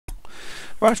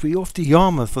Right, we're off to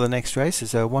Yarmouth for the next race.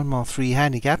 It's a 1 mile 3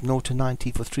 handicap, 0 to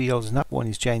 90 for 3 years and up. One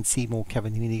is Jane Seymour,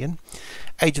 Kevin Minigan.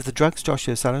 Age of the Drugs,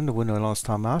 Joshua Sullivan, the winner last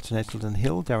time out. Nettleton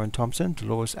Hill, Darren Thompson.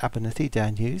 Dolores Abernethy,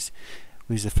 Dan Hughes,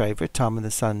 who's the favourite. Time in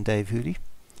the Sun, Dave Hooley.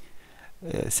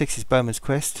 6 is Bowman's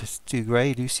Quest, Stu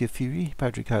Gray, Lucia Fury,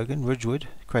 Patrick Hogan, Ridgewood,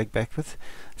 Craig Beckwith,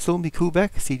 Stormy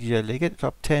Coolback, CDJ Liggett,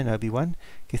 Top 10, Obi-Wan,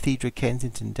 Cathedra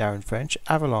Kensington, Darren French,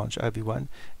 Avalanche, Obi-Wan,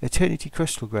 Eternity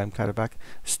Crystal, Graham Clutterbuck,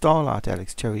 Starlight,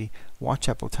 Alex Cherry,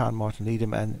 Whitechapel Town, Martin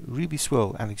Leadham, and Ruby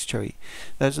Swirl, Alex Cherry.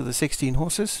 Those are the 16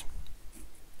 horses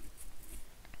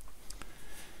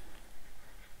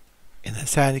in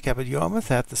this handicap at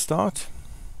Yarmouth at the start.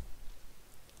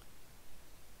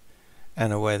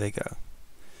 And away they go.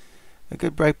 A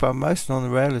good break by most, and on the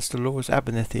rail is Dolores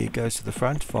Abernethy. It goes to the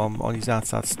front from on his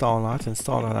outside Starlight, and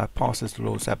Starlight out passes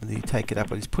Dolores Abernethy, take it up,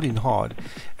 but he's put in hard,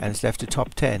 and it's left to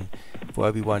top 10 for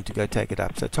Obi-Wan to go take it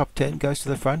up. So top 10 goes to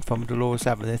the front from Dolores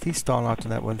Abernethy, Starlight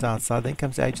on that one's outside. Then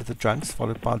comes Age of the Drunks,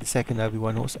 followed by the second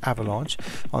Obi-Wan horse, Avalanche.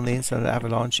 On the inside of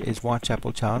Avalanche is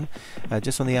Whitechapel Town.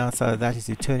 Just on the outside of that is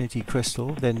Eternity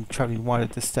Crystal. Then travelling wide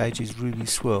at this stage is Ruby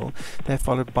Swirl. They're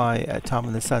followed by Time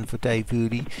in the Sun for Dave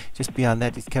Hooley. Just behind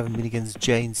that is Kevin Minigan's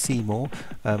Jane Seymour.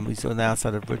 He's on the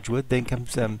outside of Ridgewood. Then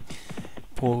comes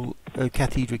Paul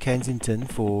Cathedra Kensington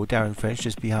for Darren French.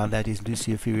 Just behind that is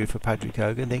Lucia Fury for Patrick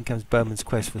Hogan. Then comes Bowman's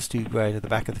Quest for Stu Gray, and at the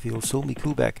back of the field Stormy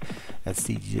Coolback. That's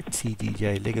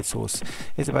CDJ Liggett's horse.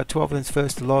 It's about 12 lengths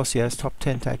first to last year's. Top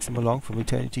 10 takes him along from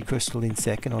Eternity Crystal in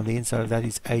second. On the inside of that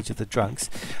is Age of the Drunks.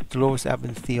 Dolores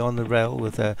Abernethy on the rail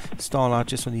with Starlight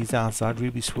just on his outside.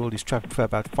 Ruby Swirl is trapped for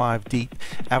about 5 deep.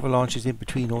 Avalanche is in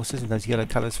between horses, and those yellow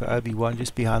colours for Obi-Wan.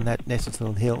 Just behind that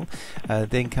Nettleton Hill.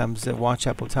 Then comes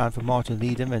Whitechapel Town for Martin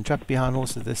Leadham, and trapped behind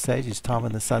horses at this stage is Time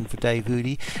in the Sun for Dave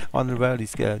Hooley. On the road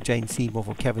is Jane Seymour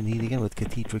for Kevin Healigan, with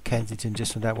Cathedra Kensington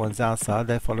just on that one's outside.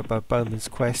 They're followed by Bowman's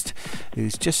Quest,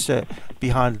 who's just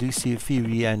behind Lucia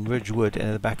Fury and Ridgewood, and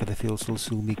at the back of the field still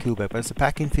Stormy Coolback. But it's a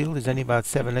packing field. There's only about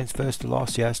 7 lengths first to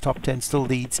last year's. Top 10 still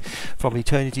leads from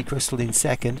Eternity Crystal in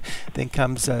second. Then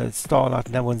comes Starlight,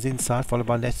 and that one's inside, followed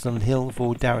by Nettleton Hill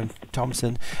for Darren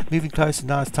Thompson. Moving closer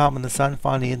now is Time in the Sun,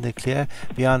 finally in the clear.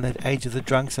 Behind that Age of the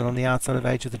Drunks, and on the outside of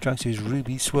Age of the Drunks is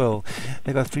Ruby Swirl.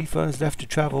 They've got 3 furlongs left to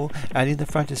travel, and in the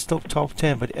front is still top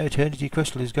 10, but Eternity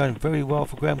Crystal is going very well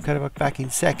for Graham Clutterbuck back in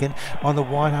second. On the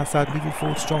wide outside, moving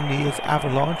forward strongly is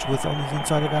Avalanche, with on his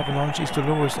inside of Avalanche is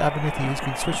Dolores Abernethy, who's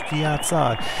been switched to the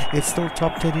outside. It's still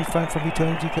top 10 in front from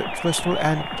Eternity Crystal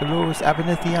and Dolores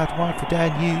Abernethy out wide for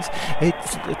Dan Hughes.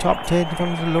 It's the top 10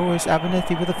 from Dolores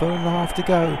Abernethy with a furlong and a half to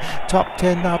go. Top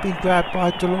 10 now being grabbed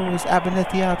by Dolores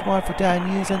Abernethy out wide for Dan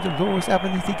Hughes, and Dolores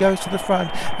Abernethy goes to the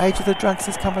front. Age of the Drunks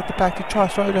has come at the back to try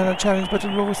to throw down a challenge, but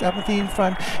Dolores Abernethy in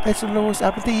front. It's Dolores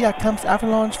Abernethy. Here comes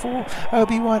Avalanche for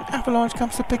Obi-Wan. Avalanche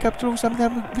comes to pick up Dolores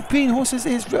Abernethy. Between horses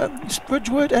is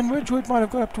Ridgewood, and Ridgewood might have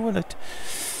got up to win it.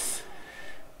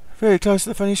 Very close to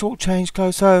the finish, all changed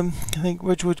close home. I think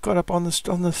Ridgewood got up on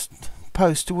the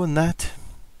post to win that.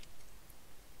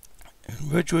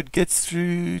 And Ridgewood gets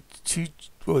through to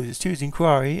his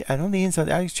inquiry, and on the inside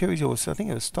Alex Cherry's horse, I think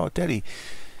it was Star Delhi,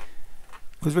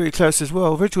 was very close as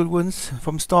well. Ridgewood wins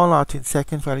from Starlight in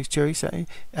second for Alex Cherry. So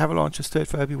Avalanche was third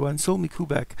for Obi-Wan. Stormy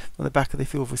Coolback on the back of the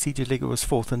field for CJ Liggett was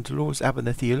fourth, and Dolores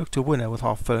Abernethy, who looked a winner with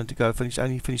half furlong to go,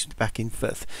 only finished back in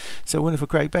fifth. So winner for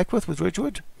Craig Beckwith with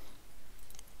Ridgewood.